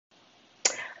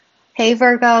Hey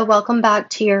Virgo, welcome back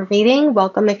to your reading.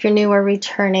 Welcome if you're new or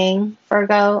returning.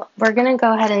 Virgo, we're going to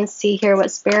go ahead and see here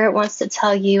what Spirit wants to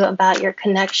tell you about your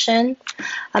connection,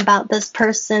 about this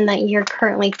person that you're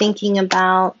currently thinking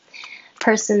about,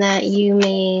 person that you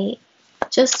may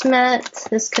just met.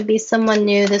 This could be someone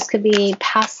new. This could be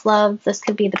past love. This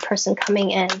could be the person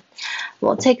coming in.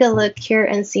 We'll take a look here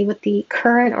and see what the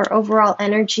current or overall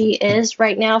energy is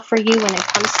right now for you when it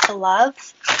comes to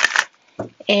love.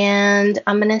 And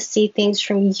I'm going to see things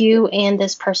from you and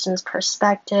this person's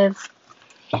perspective.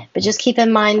 But just keep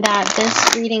in mind that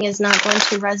this reading is not going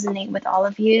to resonate with all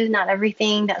of you. Not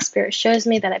everything that Spirit shows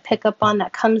me that I pick up on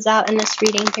that comes out in this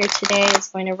reading here today is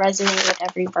going to resonate with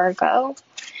every Virgo.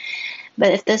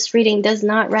 But if this reading does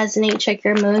not resonate, check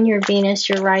your moon, your Venus,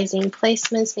 your rising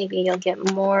placements. Maybe you'll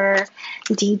get more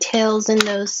details in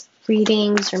those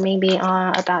readings, or maybe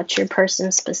about your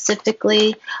person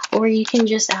specifically, or you can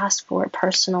just ask for a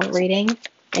personal reading.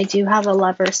 I do have a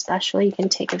lover special you can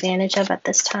take advantage of at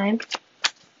this time.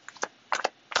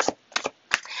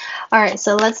 Alright,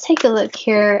 so let's take a look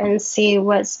here and see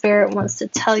what Spirit wants to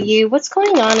tell you. What's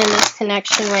going on in this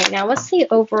connection right now? What's the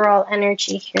overall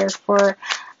energy here for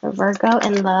Virgo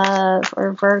in love,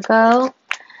 or Virgo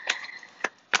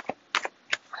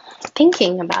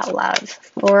thinking about love,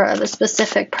 or of a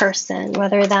specific person,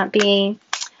 whether that be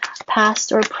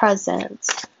past or present?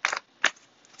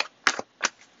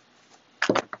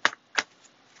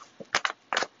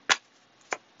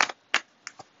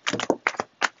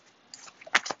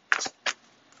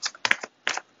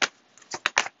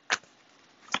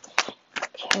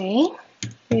 Okay,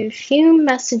 we have a few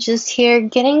messages here.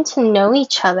 Getting to know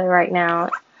each other right now.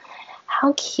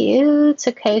 How cute.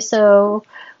 Okay, so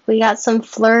we got some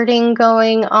flirting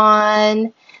going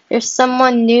on. There's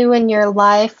someone new in your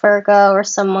life, Virgo, or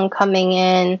someone coming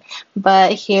in.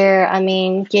 But here, I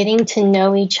mean, getting to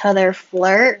know each other,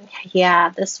 flirt.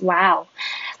 Yeah, wow.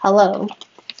 Hello,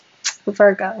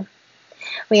 Virgo.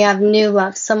 We have new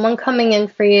love. Someone coming in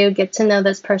for you. Get to know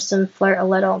this person, flirt a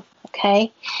little,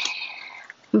 okay?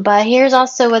 But here's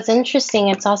also what's interesting.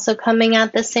 It's also coming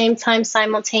at the same time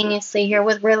simultaneously here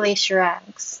with release your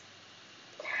ex.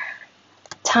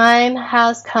 Time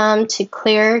has come to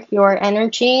clear your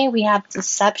energy. We have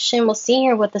deception. We'll see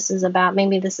here what this is about.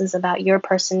 Maybe this is about your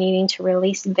person needing to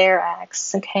release their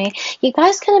ex, okay? You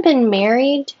guys could have been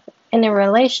married, in a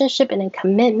relationship, in a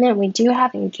commitment. We do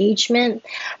have engagement.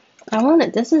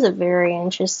 This is a very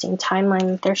interesting timeline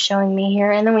that they're showing me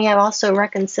here. And then we have also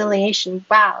reconciliation.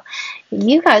 Wow.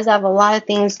 You guys have a lot of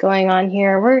things going on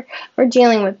here. We're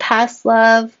dealing with past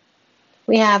love.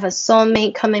 We have a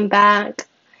soulmate coming back.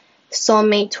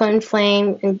 Soulmate, twin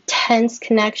flame, intense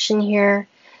connection here.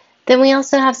 Then we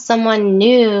also have someone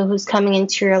new who's coming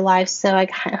into your life. So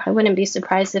I wouldn't be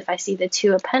surprised if I see the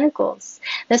Two of Pentacles.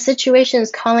 The situation is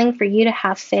calling for you to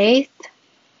have faith.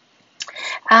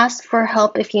 Ask for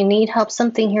help if you need help.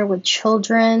 Something here with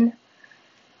children.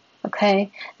 Okay,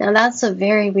 now that's a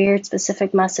very weird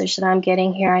specific message that I'm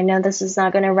getting here. I know this is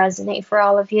not going to resonate for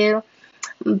all of you,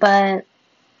 but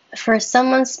for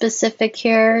someone specific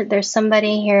here, there's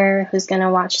somebody here who's going to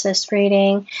watch this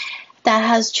reading that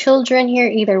has children here,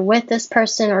 either with this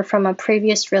person or from a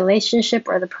previous relationship,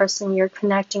 or the person you're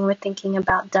connecting with, thinking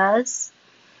about does.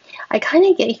 I kind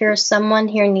of get here someone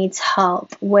here needs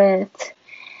help with,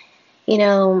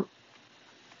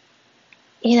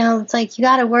 it's like you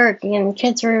got to work, and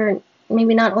kids are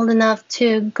maybe not old enough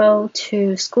to go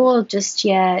to school just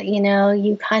yet.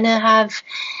 You kind of have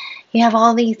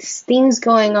all these things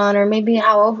going on, or maybe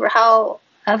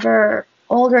however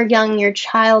old or young your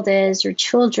child is, or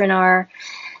children are.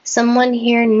 Someone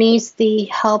here needs the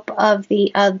help of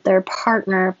the other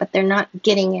partner, but they're not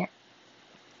getting it.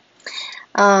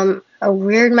 A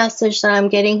weird message that I'm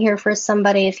getting here for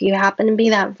somebody, if you happen to be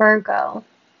that Virgo,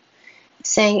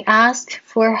 saying ask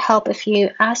for help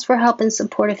and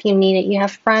support if you need it. You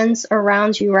have friends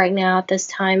around you right now at this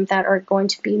time that are going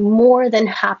to be more than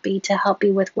happy to help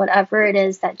you with whatever it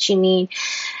is that you need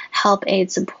help,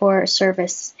 aid, support,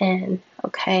 service in,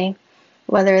 okay?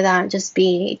 Whether that just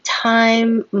be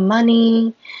time,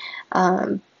 money,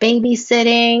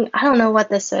 babysitting. I don't know what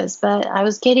this is, but I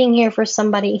was getting here for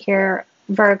somebody here,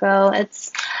 Virgo.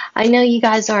 I know you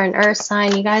guys are an earth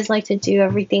sign. You guys like to do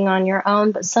everything on your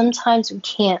own, but sometimes we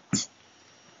can't.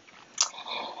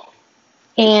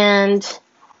 And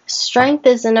strength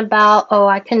isn't about, oh,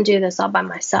 I can do this all by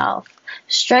myself.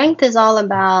 Strength is all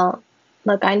about,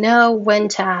 look, I know when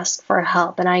to ask for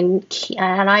help, and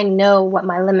I know what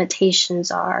my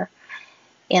limitations are,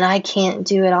 and I can't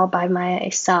do it all by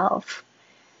myself.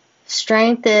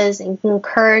 Strength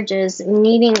encourages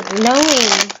knowing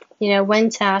You know, when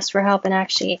to ask for help and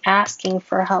actually asking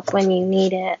for help when you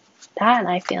need it. That,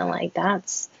 I feel like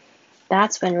that's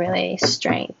when really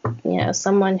strength, you know,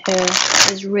 someone who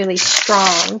is really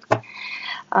strong,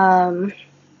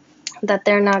 that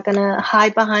they're not going to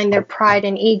hide behind their pride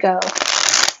and ego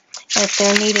if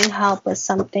they're needing help with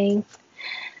something.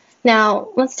 Now,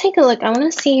 let's take a look. I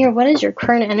want to see here, what is your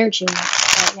current energy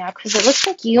right now? Because it looks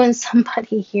like you and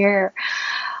somebody here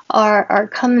are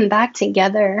coming back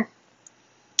together.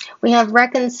 We have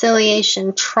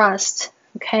reconciliation, trust,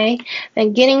 okay,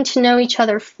 and getting to know each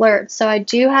other, flirt. So I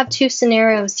do have two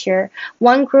scenarios here.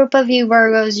 One group of you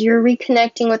Virgos, you're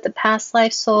reconnecting with the past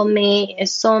life soulmate, a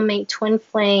soulmate, twin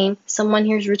flame, someone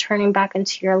here's returning back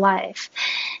into your life.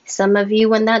 Some of you,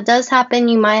 when that does happen,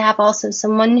 you might have also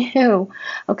someone new.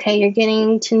 Okay, you're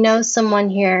getting to know someone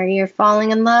here. You're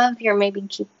falling in love. You're maybe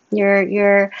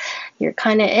you're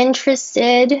kind of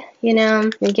interested. You know,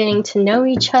 you're getting to know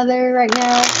each other right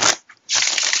now.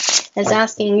 It's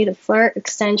asking you to flirt,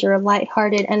 extend your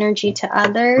lighthearted energy to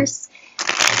others.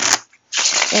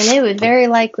 And it would very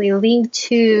likely lead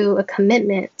to a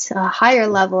commitment, a higher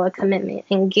level of commitment,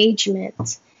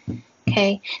 engagement.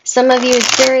 Okay, some of you,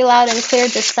 it's very loud and clear,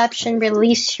 deception,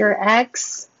 release your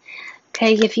ex.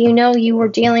 Okay, if you know you were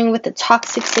dealing with a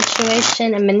toxic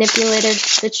situation, a manipulative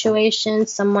situation,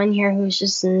 someone here who's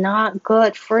just not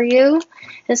good for you,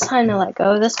 it's time to let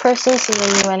go of this person so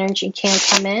the new energy can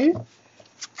come in.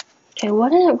 Okay,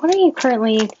 what are you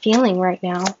currently feeling right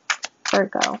now,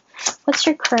 Virgo? What's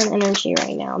your current energy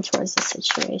right now towards the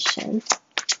situation?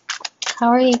 How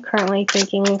are you currently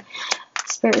thinking?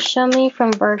 Spirit, show me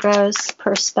from Virgo's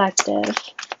perspective.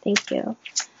 Thank you.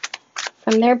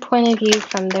 From their point of view,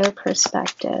 from their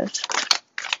perspective.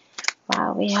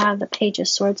 Wow, we have the Page of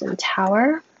Swords and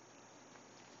Tower.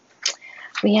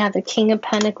 We have the King of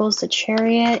Pentacles, the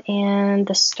Chariot, and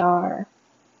the Star.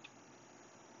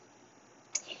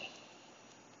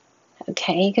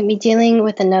 Okay, you could be dealing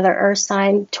with another earth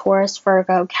sign, Taurus,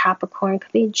 Virgo, Capricorn.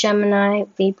 Could be Gemini,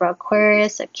 Libra,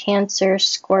 Aquarius, a Cancer,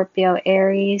 Scorpio,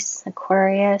 Aries,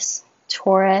 Aquarius,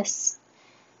 Taurus.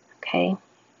 Okay,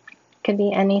 could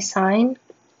be any sign.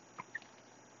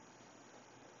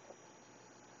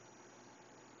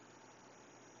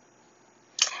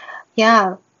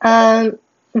 Yeah,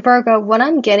 Virgo, what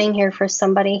I'm getting here for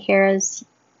somebody here is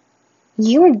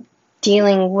you're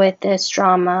dealing with this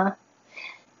drama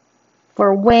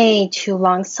for way too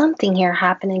long. Something here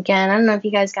happened again. I don't know if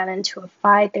you guys got into a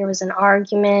fight. There was an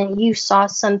argument. You saw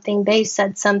something. They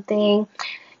said something.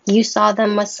 You saw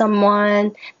them with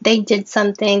someone. They did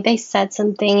something. They said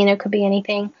something. You know, it could be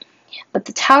anything. But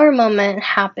the Tower moment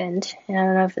happened. I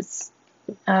don't know if it's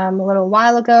a little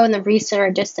while ago in the recent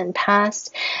or distant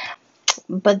past.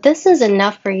 But this is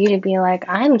enough for you to be like,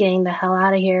 I'm getting the hell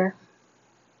out of here.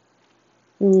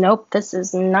 Nope, this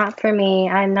is not for me.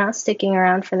 I'm not sticking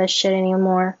around for this shit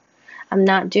anymore. I'm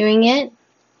not doing it.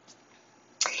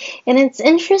 And it's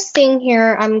interesting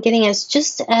here, I'm getting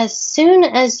just as soon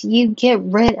as you get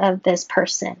rid of this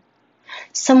person,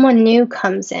 someone new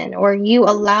comes in, or you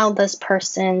allow this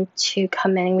person to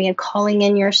come in. We are calling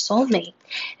in your soulmate.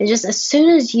 And just as soon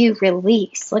as you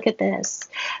release, look at this,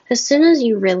 as soon as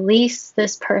you release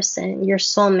this person, your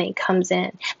soulmate comes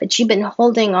in. But you've been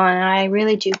holding on, and I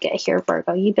really do get here,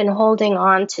 Virgo. You've been holding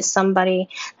on to somebody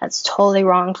that's totally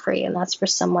wrong for you, and that's for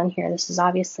someone here. This is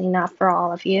obviously not for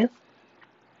all of you.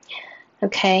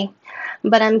 Okay,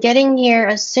 but I'm getting here,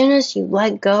 as soon as you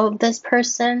let go of this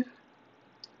person,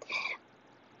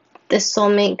 this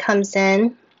soulmate comes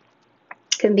in.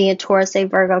 Could be a Taurus, a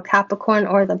Virgo, Capricorn,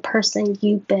 or the person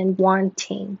you've been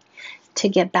wanting to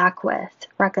get back with,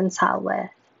 reconcile with.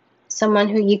 Someone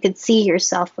who you could see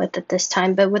yourself with at this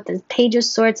time. But with the Page of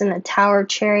Swords and the Tower,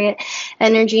 Chariot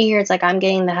energy here, it's like, I'm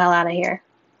getting the hell out of here.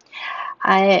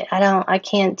 I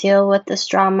can't deal with this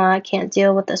drama. I can't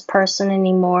deal with this person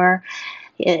anymore.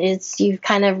 You've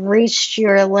kind of reached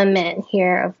your limit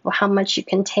here of how much you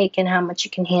can take and how much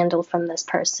you can handle from this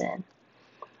person.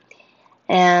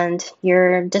 And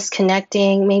you're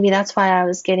disconnecting. Maybe that's why I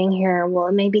was getting here.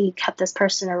 Well, maybe you kept this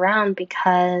person around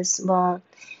because, well,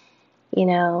 you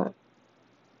know,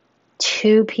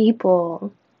 two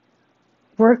people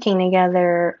working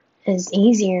together is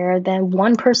easier than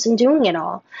one person doing it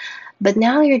all. But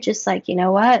now you're just like, you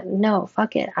know what? No,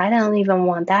 fuck it. I don't even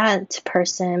want that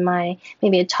person,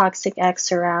 maybe a toxic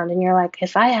ex around. And you're like,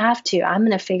 if I have to, I'm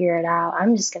going to figure it out.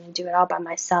 I'm just going to do it all by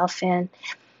myself. And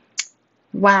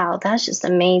wow, that's just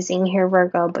amazing here,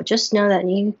 Virgo. But just know that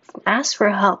you ask for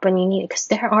help when you need it, because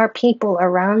there are people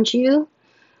around you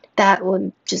that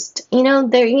would just,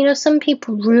 some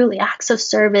people really, acts of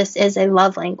service is a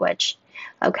love language.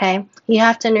 Okay, you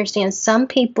have to understand, some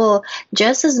people,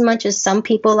 just as much as some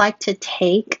people like to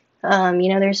take, you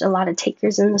know, there's a lot of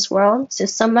takers in this world. So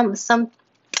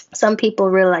some people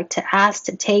really like to ask,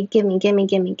 to take, give me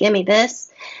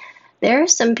this. There are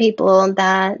some people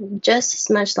that just as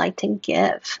much like to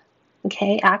give.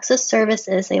 Okay, acts of service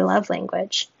is a love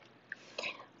language.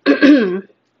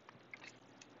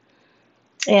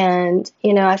 And,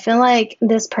 you know, I feel like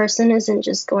this person isn't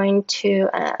just going to,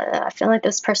 I feel like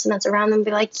this person that's around them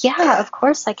be like, yeah, of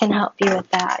course I can help you with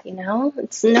that, you know?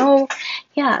 It's no,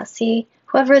 yeah, see,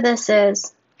 whoever this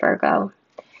is, Virgo.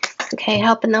 Okay,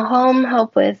 help in the home,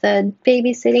 help with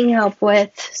babysitting, help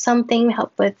with something,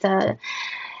 help with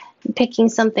picking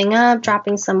something up,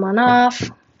 dropping someone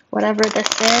off, whatever this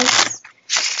is.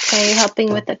 Okay,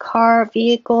 helping with the car,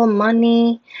 vehicle,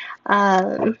 money.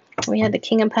 We have the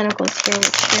King of Pentacles here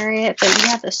with Chariot, but you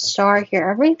have the Star here.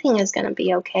 Everything is going to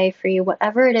be okay for you.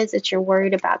 Whatever it is that you're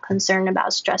worried about, concerned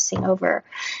about, stressing over,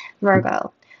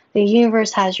 Virgo, the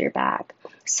universe has your back.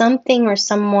 Something or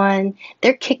someone,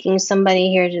 they're kicking somebody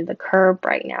here to the curb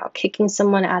right now, kicking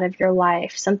someone out of your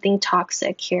life, something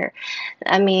toxic here.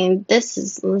 I mean, this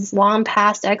is long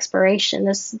past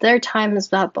expiration. Their time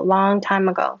is up a long time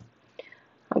ago.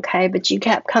 Okay, but you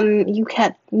kept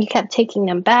taking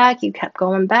them back, you kept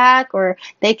going back, or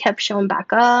they kept showing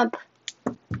back up.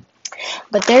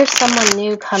 But there's someone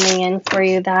new coming in for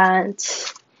you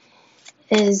that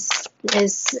is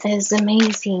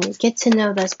amazing. Get to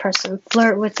know this person,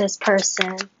 flirt with this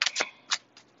person.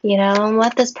 You know,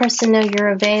 let this person know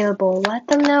you're available. Let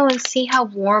them know and see how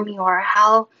warm you are,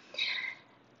 how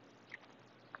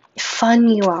fun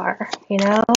you are, you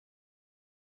know,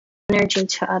 energy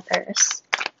to others.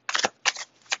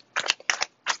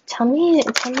 Tell me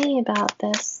about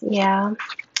this. Yeah.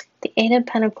 The Eight of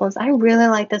Pentacles. I really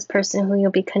like this person who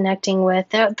you'll be connecting with.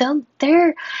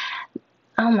 They're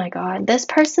oh my God. This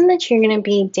person that you're going to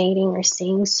be dating or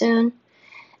seeing soon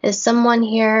is someone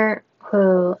here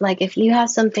who, like, if you have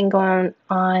something going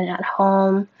on at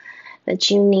home that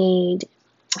you need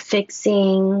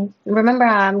fixing, remember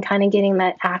how I'm kind of getting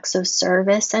that acts of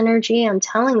service energy? I'm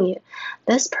telling you,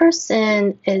 this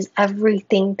person is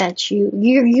everything that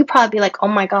you probably be like, oh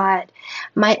my God,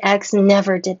 my ex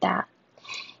never did that.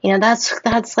 You know,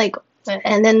 that's like,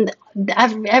 and then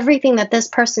everything that this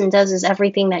person does is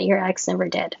everything that your ex never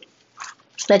did,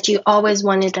 that you always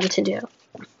wanted them to do.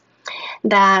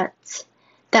 That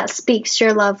speaks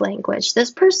your love language. This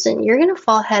person, you're going to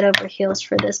fall head over heels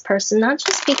for this person, not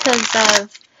just because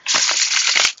of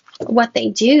what they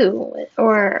do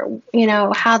or, you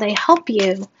know, how they help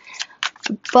you,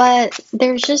 but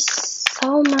there's just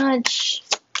so much,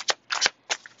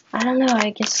 I don't know,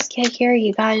 I just can't hear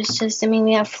you guys just, I mean,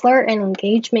 we have flirt and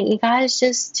engagement. You guys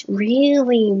just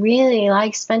really, really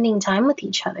like spending time with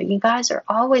each other. You guys are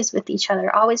always with each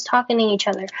other, always talking to each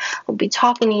other. We'll be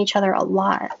talking to each other a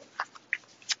lot.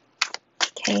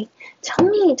 Okay,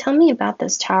 tell me about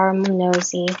this Tower. I'm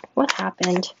nosy. What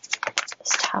happened?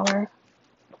 This Tower.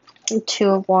 Two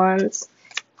of Wands.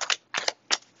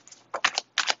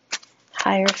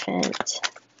 Hierophant.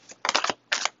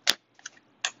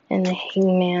 And the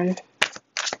Hangman.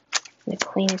 The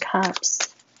Queen of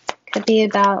Cups. Could be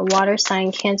about water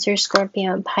sign, Cancer,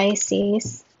 Scorpio, and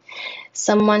Pisces.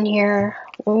 Someone here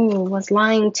was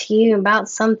lying to you about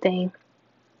something.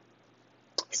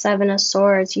 Seven of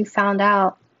Swords. You found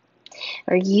out.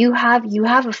 Or you have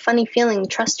a funny feeling.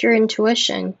 Trust your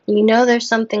intuition. You know there's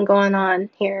something going on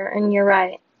here, and you're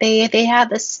right. They have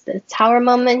this, the Tower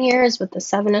moment here is with the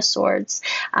Seven of Swords.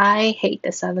 I hate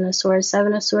the Seven of Swords.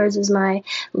 Seven of Swords is my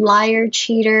liar,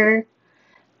 cheater,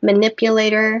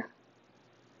 manipulator.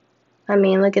 I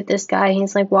mean, look at this guy.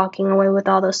 He's like walking away with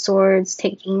all the swords,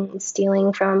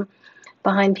 stealing from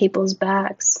behind people's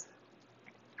backs.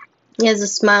 He has a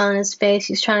smile on his face.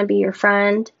 He's trying to be your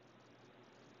friend.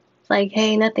 Like,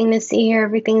 hey, nothing to see here.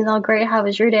 Everything's all great. How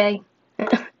was your day?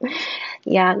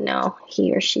 Yeah, no,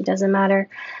 he or she doesn't matter.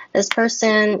 This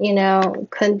person, you know,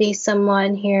 could be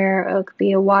someone here. It could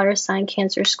be a water sign,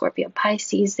 Cancer, Scorpio,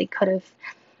 Pisces. They could have,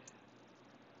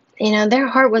 you know, their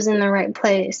heart was in the right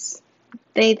place.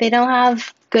 They don't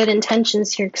have good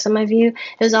intentions here. Some of you, it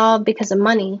was all because of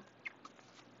money.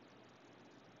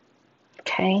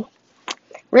 Okay.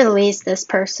 Release this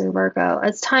person, Virgo.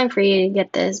 It's time for you to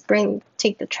get this.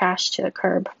 Take the trash to the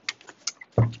curb.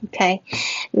 Okay.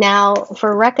 Now,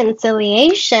 for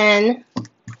reconciliation,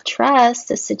 trust,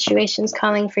 the situation's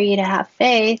calling for you to have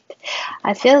faith.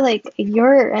 I feel like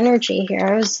your energy here,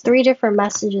 there's 3 different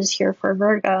messages here for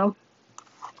Virgo.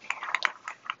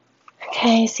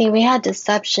 Okay, see, we had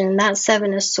deception. That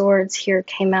Seven of Swords here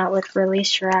came out with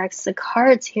release your ex. The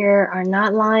cards here are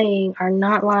not lying,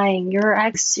 Your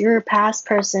ex, your past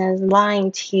person is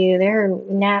lying to you. They're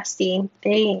nasty.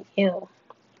 Ew,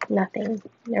 nothing.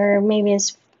 Or maybe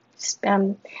it's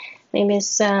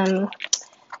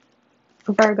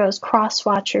Virgo's cross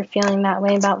watcher feeling that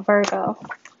way about Virgo.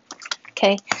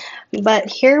 Okay, but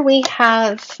here we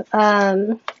have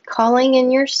calling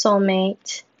in your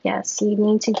soulmate. Yes, you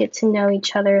need to get to know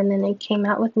each other, and then they came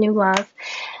out with new love.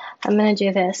 I'm going to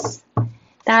do this.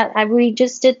 We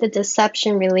just did the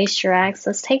deception, release your ex.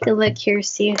 Let's take a look here,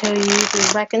 see who you'll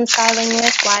be reconciling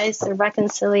with. Why is the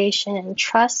reconciliation and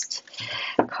trust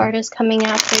card is coming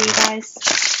out for you guys?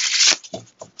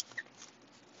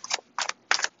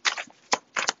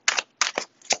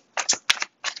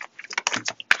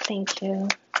 Thank you.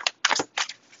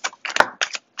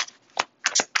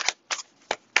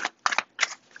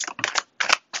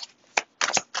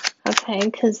 Okay,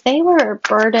 because they were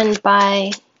burdened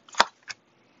by,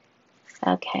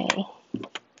 okay.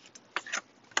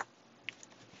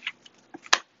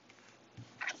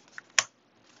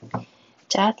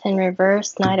 Death in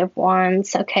reverse, Knight of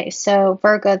Wands. Okay, so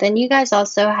Virgo, then you guys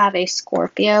also have a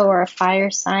Scorpio or a fire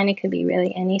sign. It could be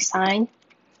really any sign.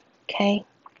 Okay.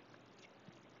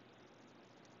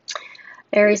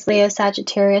 Aries, Leo,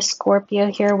 Sagittarius, Scorpio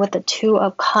here with the Two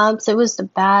of Cups. It was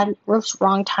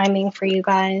wrong timing for you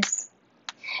guys.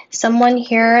 Someone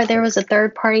here, there was a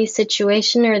third party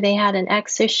situation, or they had an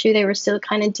ex issue. They were still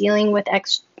kind of dealing with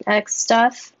ex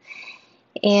stuff.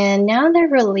 And now they're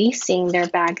releasing their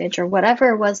baggage or whatever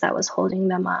it was that was holding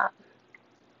them up.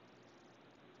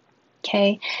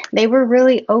 Okay, they were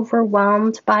really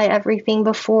overwhelmed by everything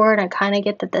before, and I kind of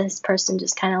get that this person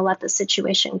just kind of let the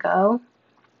situation go.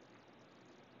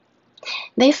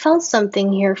 They felt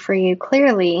something here for you,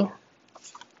 clearly.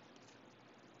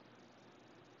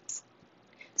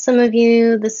 Some of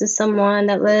you, this is someone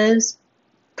that lives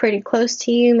pretty close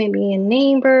to you, maybe a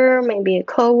neighbor, maybe a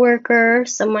coworker,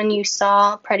 someone you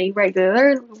saw pretty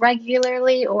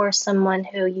regularly, or someone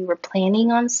who you were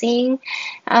planning on seeing.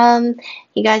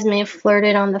 You guys may have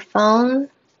flirted on the phone,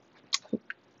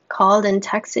 called and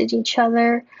texted each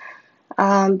other,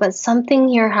 but something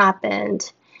here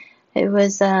happened. It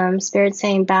was Spirit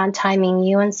saying bad timing.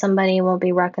 You and somebody will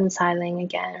be reconciling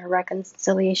again. A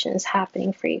reconciliation is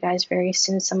happening for you guys very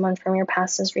soon. Someone from your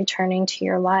past is returning to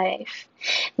your life.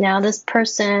 Now this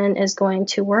person is going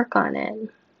to work on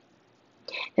it.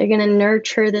 They're going to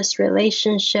nurture this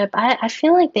relationship. I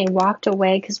feel like they walked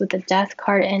away because with the Death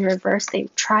card in reverse, they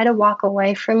try to walk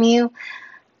away from you.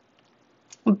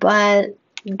 But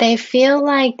they feel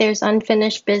like there's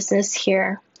unfinished business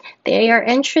here. They are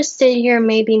interested here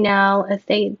maybe now if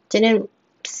they didn't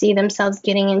see themselves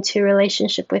getting into a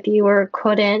relationship with you or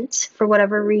couldn't for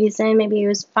whatever reason. Maybe it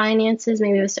was finances,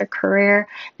 maybe it was their career,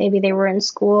 maybe they were in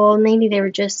school, maybe they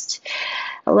were just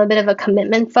a little bit of a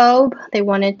commitment phobe. They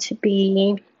wanted to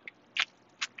be,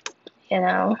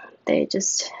 they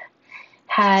just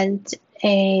had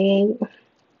a,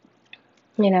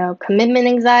 commitment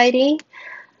anxiety.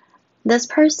 This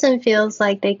person feels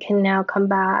like they can now come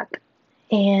back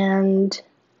and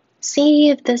see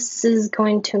if this is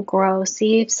going to grow,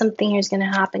 see if something here is going to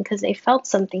happen, because they felt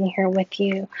something here with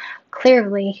you,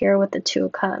 clearly here with the Two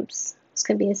of Cups. This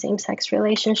could be a same-sex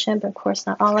relationship, of course,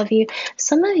 not all of you.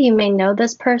 Some of you may know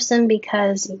this person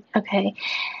because, okay,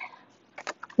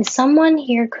 someone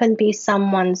here could be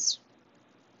someone's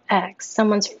ex,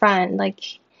 someone's friend,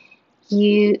 like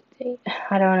you,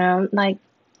 I don't know, like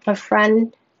a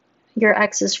friend, your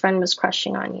ex's friend was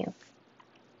crushing on you.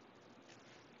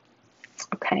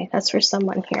 Okay, that's for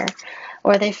someone here.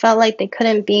 Or they felt like they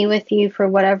couldn't be with you for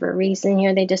whatever reason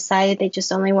here. They decided they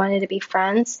just only wanted to be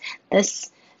friends. The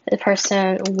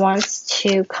person wants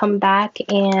to come back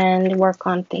and work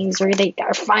on things, or they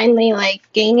are finally like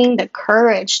gaining the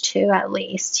courage to, at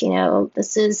least,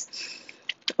 this is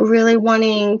really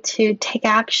wanting to take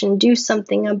action, do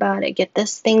something about it, get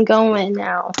this thing going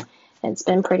now. It's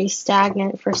been pretty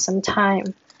stagnant for some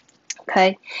time.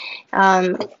 Okay,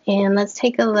 and let's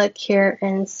take a look here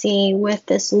and see with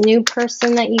this new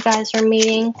person that you guys are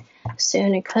meeting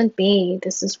soon. It could be,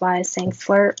 this is why I'm saying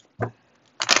flirt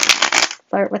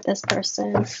with this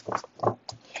person.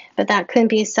 But that could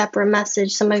be a separate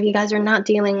message. Some of you guys are not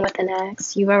dealing with an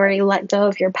ex. You've already let go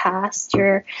of your past,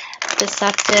 your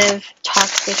deceptive,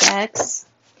 toxic ex.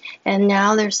 And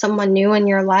now there's someone new in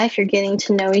your life. You're getting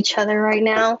to know each other right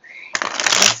now.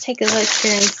 Let's take a look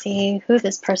here and see who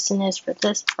this person is for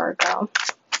this Virgo.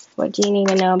 What do you need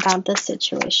to know about this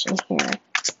situation here?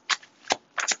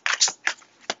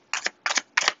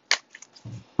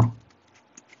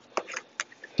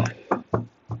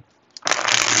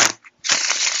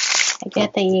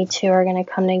 forget that you two are going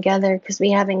to come together, because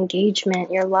we have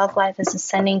engagement. Your love life is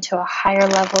ascending to a higher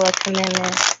level of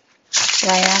commitment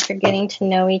right after getting to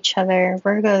know each other.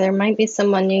 Virgo, there might be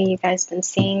someone new you guys been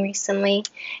seeing recently.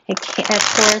 A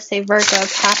Taurus, a Virgo,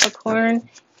 Capricorn,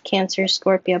 Cancer,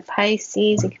 Scorpio,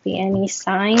 Pisces. It could be any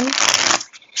sign.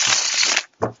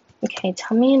 Okay,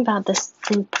 tell me about this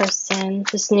new person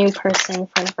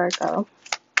for Virgo.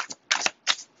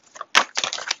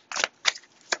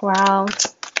 Wow.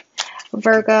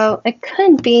 Virgo, it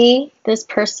could be this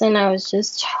person I was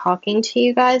just talking to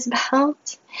you guys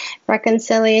about.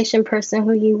 Reconciliation person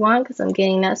who you want, because I'm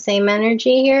getting that same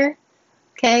energy here.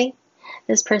 Okay?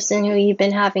 This person who you've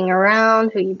been having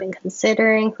around, who you've been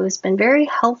considering, who's been very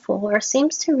helpful, or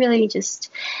seems to really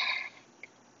just,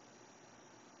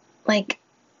 like,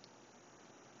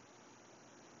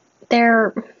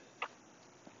 they're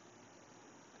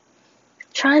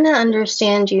trying to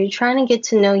understand you, trying to get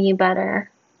to know you better.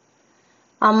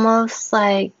 Almost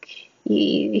like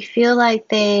you feel like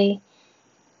they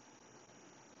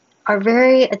are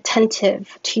very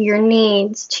attentive to your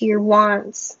needs, to your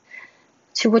wants,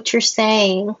 to what you're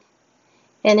saying.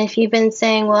 And if you've been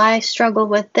saying, well, I struggle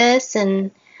with this and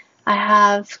I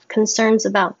have concerns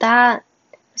about that,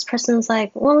 this person's like,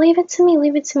 well, leave it to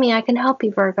me, I can help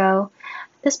you, Virgo.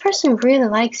 This person really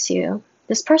likes you.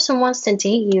 This person wants to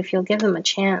date you if you'll give them a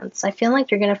chance. I feel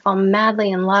like you're going to fall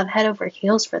madly in love, head over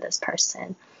heels for this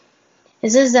person.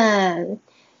 This is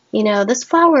this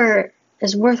flower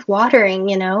is worth watering,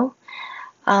 you're going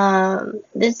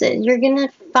to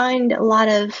find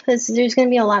there's going to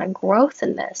be a lot of growth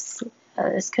in this.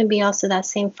 This could be also that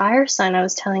same fire sign I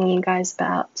was telling you guys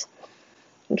about.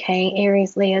 Okay,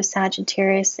 Aries, Leo,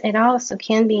 Sagittarius. It also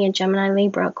can be a Gemini,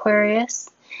 Libra, Aquarius.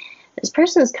 This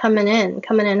person is coming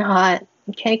in hot.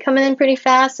 Okay, coming in pretty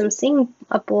fast. I'm seeing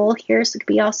a bull here, so it could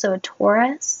be also a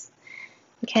Taurus.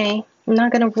 Okay, I'm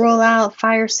not going to rule out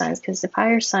fire signs, because the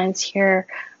fire signs here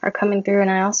are coming through. And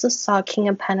I also saw King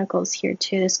of Pentacles here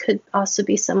too. This could also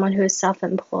be someone who is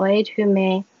self-employed, who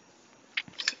may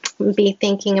be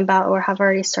thinking about or have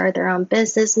already started their own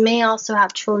business, may also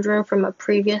have children from a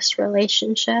previous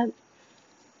relationship.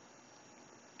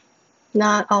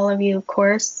 Not all of you, of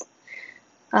course.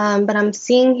 But I'm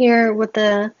seeing here with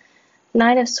the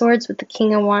Knight of Swords, with the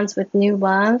King of Wands, with new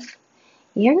love.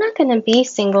 You're not going to be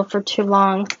single for too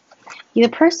long. The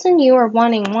person you are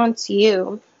wanting wants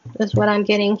you, is what I'm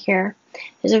getting here.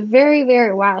 There's a very,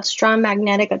 very, strong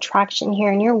magnetic attraction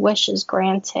here, and your wish is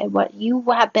granted. What you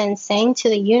have been saying to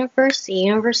the universe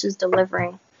is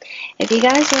delivering. If you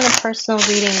guys want a personal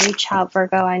reading, reach out,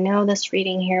 Virgo. I know this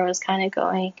reading here was kind of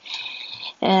going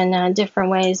in different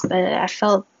ways, but I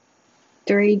felt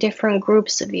 3 different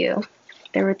groups of you.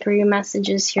 There were 3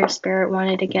 messages here Spirit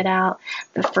wanted to get out.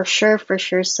 But for sure,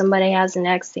 somebody has an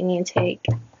ex they need to take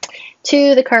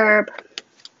to the curb.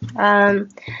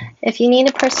 If you need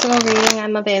a personal reading,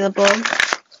 I'm available.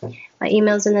 My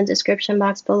email's in the description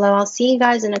box below. I'll see you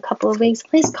guys in a couple of weeks.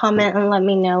 Please comment and let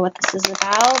me know what this is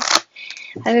about.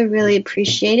 I would really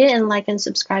appreciate it. And like and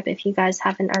subscribe if you guys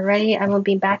haven't already. I will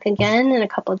be back again in a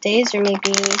couple of days, or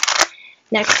maybe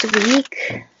next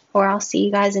week. Or I'll see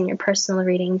you guys in your personal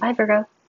reading. Bye, Virgo.